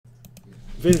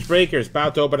Vintage Breakers,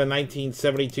 about to open a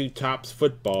 1972 Topps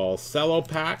Football Cello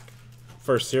pack.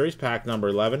 First series, pack number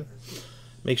 11.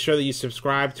 Make sure that you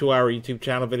subscribe to our YouTube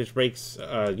channel, Vintage Breaks,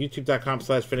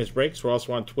 youtube.com/Vintage Breaks. We're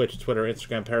also on Twitch, Twitter,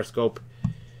 Instagram, Periscope.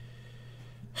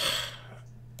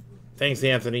 Thanks,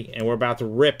 Anthony. And we're about to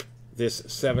rip this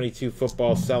 72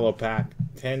 Football Cello pack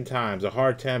 10 times. A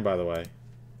hard 10, by the way.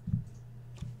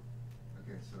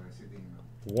 Okay, so I see the email.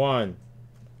 1,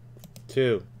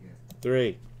 2,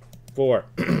 3, 4,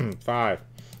 5,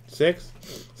 6,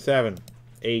 7,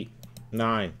 8,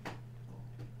 9,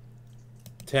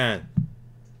 10.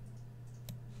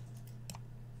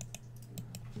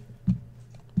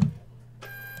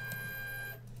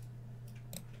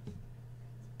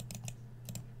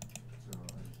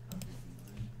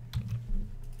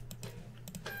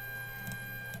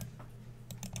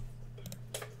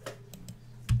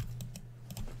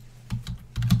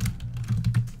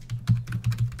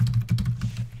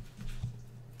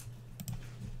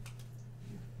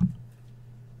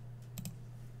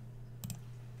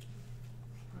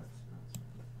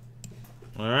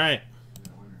 All right.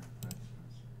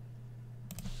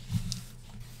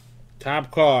 Top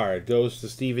card goes to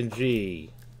Stephen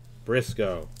G.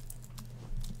 Briscoe.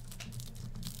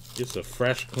 Just a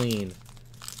fresh, clean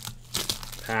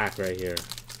pack right here.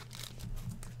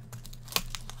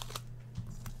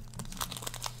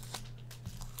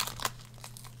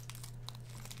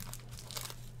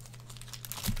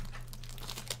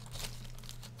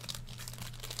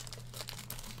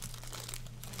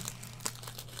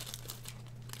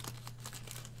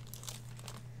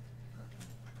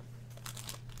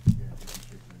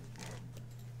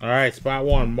 All right, spot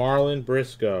one, Marlon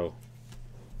Briscoe.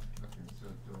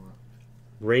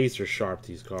 Razor sharp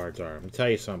these cards are. I'm gonna tell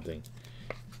you something.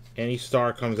 Any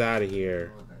star comes out of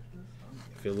here,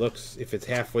 if it's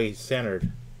halfway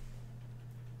centered,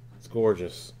 it's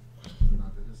gorgeous.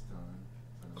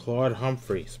 Claude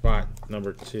Humphrey, spot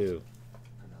number 2.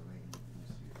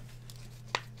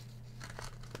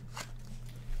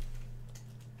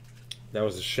 That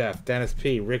was the chef. Dennis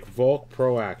P. Rick Volk,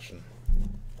 Pro Action.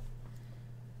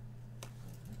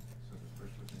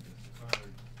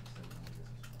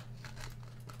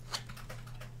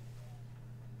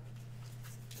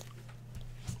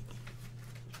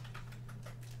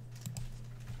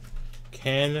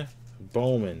 Ken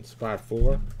Bowman, spot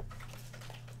 4.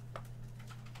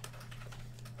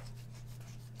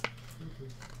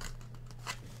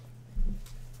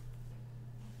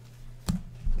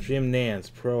 Jim Nance,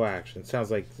 Pro Action.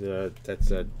 Sounds like that's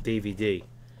a Davey D.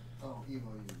 Oh, emo you.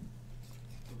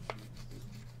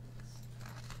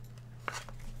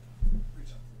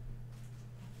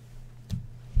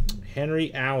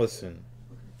 Henry Allison.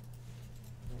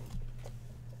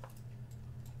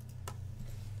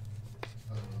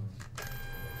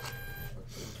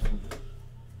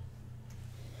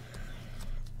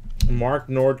 Mark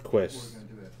Nordquist.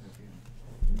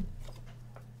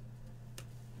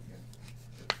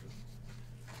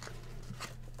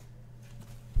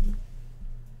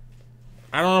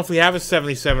 I don't know if we have a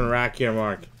 77 rack here,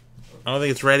 Mark. I don't think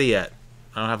it's ready yet.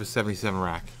 I don't have a 77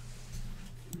 rack.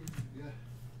 Yeah.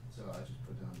 So I just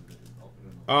put down the video. I'll put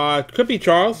it on. It could be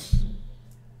Charles.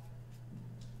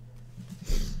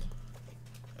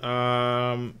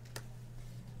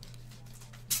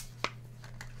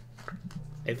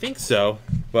 I think so,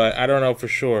 but I don't know for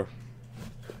sure.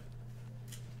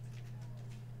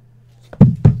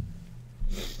 Okay,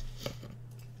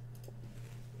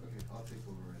 I'll take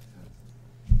over at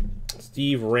 10.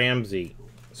 Steve Ramsey,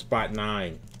 spot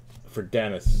 9 for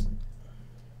Dennis.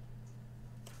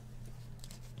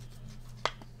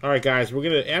 All right, guys, we're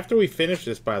gonna after we finish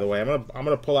this. By the way, I'm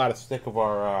gonna pull out a stick of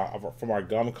our from our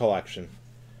gum collection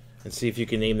and see if you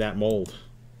can name that mold.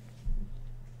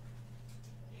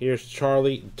 Here's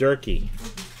Charlie Durkee.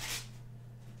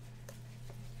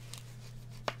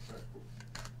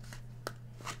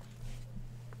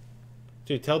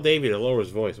 Dude, tell Davey to lower his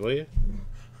voice, will you?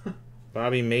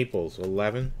 Bobby Maples,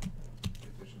 11.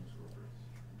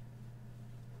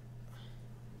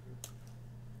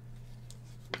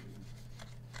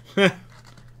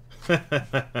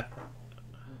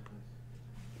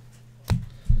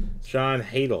 John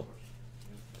Hadel.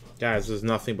 Guys, there's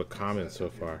nothing but comments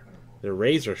so far. They're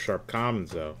razor sharp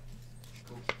comments, though.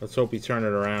 Let's hope we turn it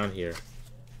around here.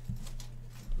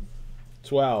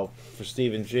 12 for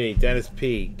Stephen G. Dennis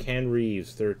P. Ken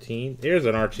Reeves, 13. Here's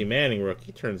an Archie Manning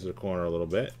rookie. Turns the corner a little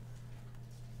bit.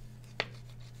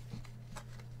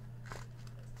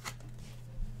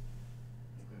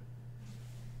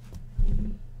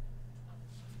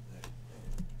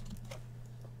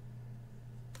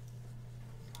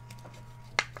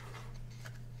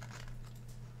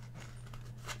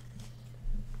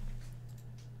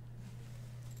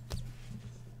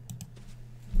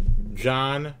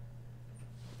 John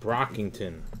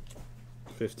Brockington,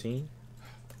 15.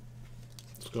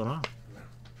 What's going on?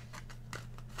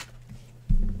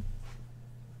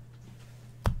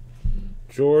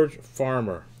 George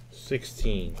Farmer,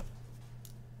 16.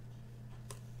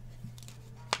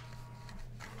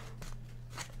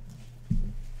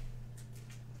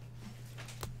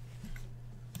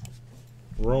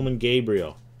 Roman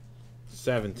Gabriel,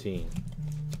 17.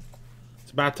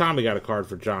 It's about time we got a card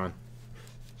for John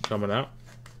coming up.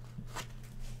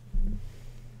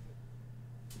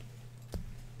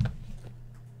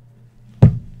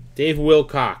 Dave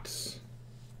Wilcox.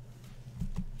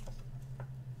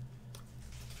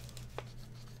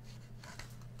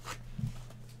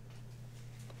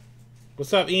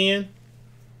 What's up, Ian?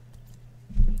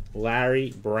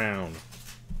 Larry Brown,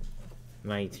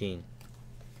 19.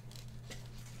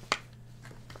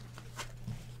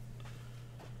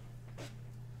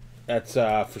 That's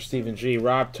for Stephen G.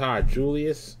 Rob Todd,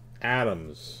 Julius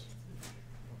Adams.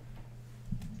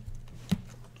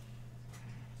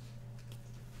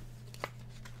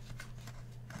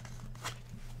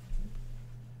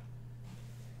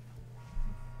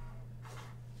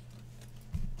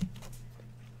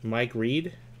 Mike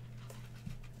Reed.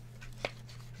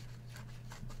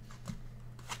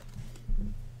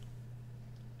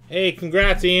 Hey,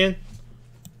 congrats, Ian.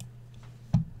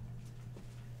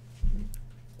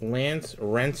 Lance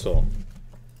Rensel.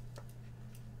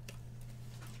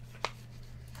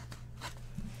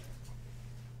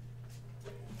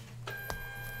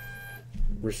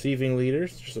 Receiving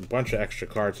leaders. There's a bunch of extra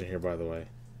cards in here, by the way.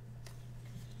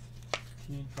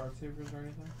 You need card savers or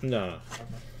anything? No. Okay.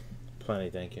 Plenty,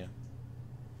 thank you.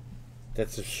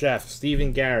 That's the chef.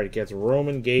 Stephen Garrett gets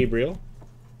Roman Gabriel.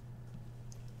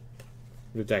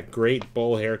 With that great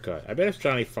bowl haircut. I bet if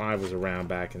Johnny Five was around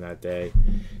back in that day,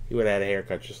 he would have had a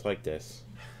haircut just like this.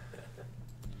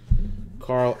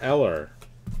 Carl Eller.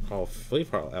 I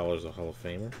believe Carl Eller's a Hall of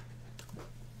Famer.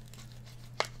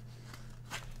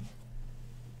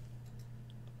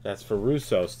 That's for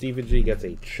Russo. Stephen G gets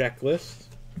a checklist.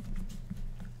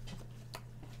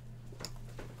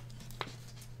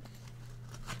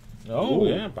 Oh,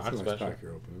 yeah, box nice special. pack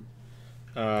you're opening.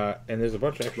 And there's a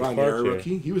bunch of extra Ron cards Yara here.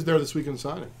 rookie. He was there this weekend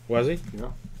signing. Was he?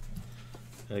 Yeah.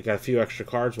 And I got a few extra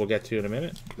cards we'll get to in a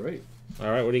minute. Great.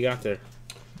 All right, what do you got there?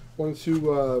 Wanted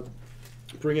to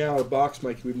bring out a box,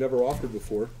 Mikey, we've never offered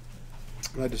before.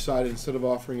 And I decided instead of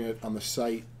offering it on the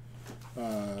site,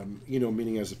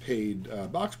 meaning as a paid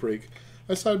box break,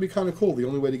 I decided it'd be kind of cool. The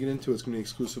only way to get into it is going to be an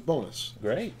exclusive bonus.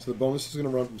 Great. So the bonus is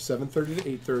going to run from 7:30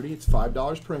 to 8:30. It's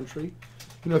 $5 per entry.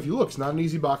 If you look, it's not an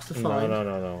easy box to find.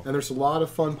 No. And there's a lot of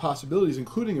fun possibilities,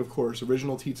 including, of course,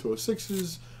 original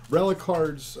T206s, relic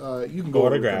cards. You can go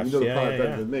over them. Autographs. You know the Yeah, product yeah,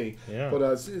 better than me. Yeah. But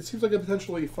it seems like a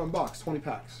potentially fun box. 20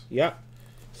 packs. Yep.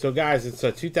 So, guys, it's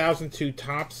a 2002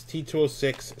 Topps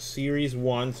T206 Series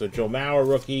 1. So, Joe Mauer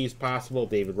rookies, possible.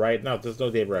 David Wright. No, there's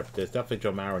no David Wright. There's definitely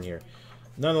Joe Mauer in here.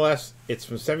 Nonetheless, it's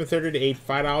from 7:30 to 8,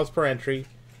 $5 per entry,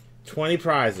 20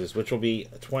 prizes, which will be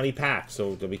 20 packs.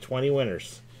 So, there'll be 20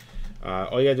 winners.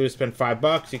 All you gotta do is spend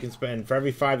 $5. You can spend, for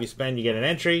every 5 you spend, you get an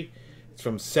entry. It's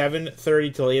from 7:30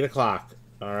 till 8 o'clock.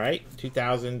 All right,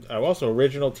 2000. Also,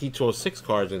 original T206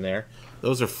 cards in there.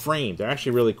 Those are framed. They're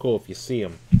actually really cool if you see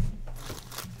them.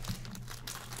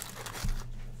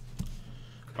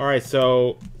 All right,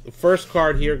 so the first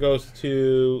card here goes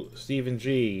to Stephen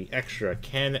G. Extra,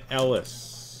 Ken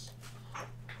Ellis.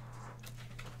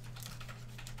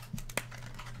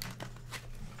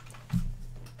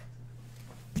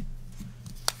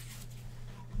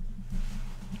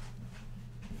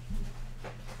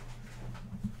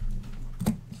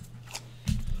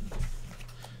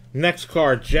 Next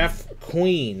card, Jeff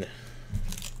Queen,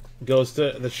 goes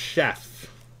to the chef.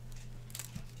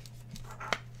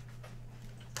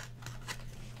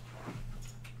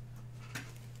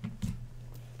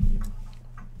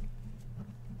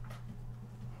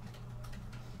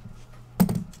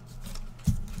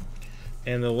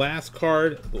 And the last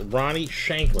card, Ronnie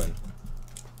Shanklin,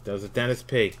 does a Dennis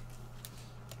P.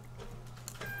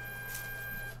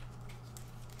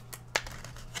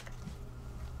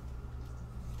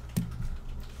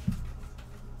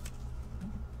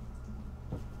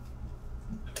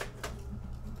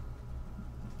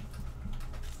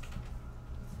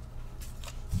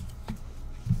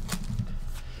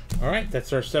 All right,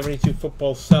 that's our 72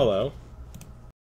 football cello.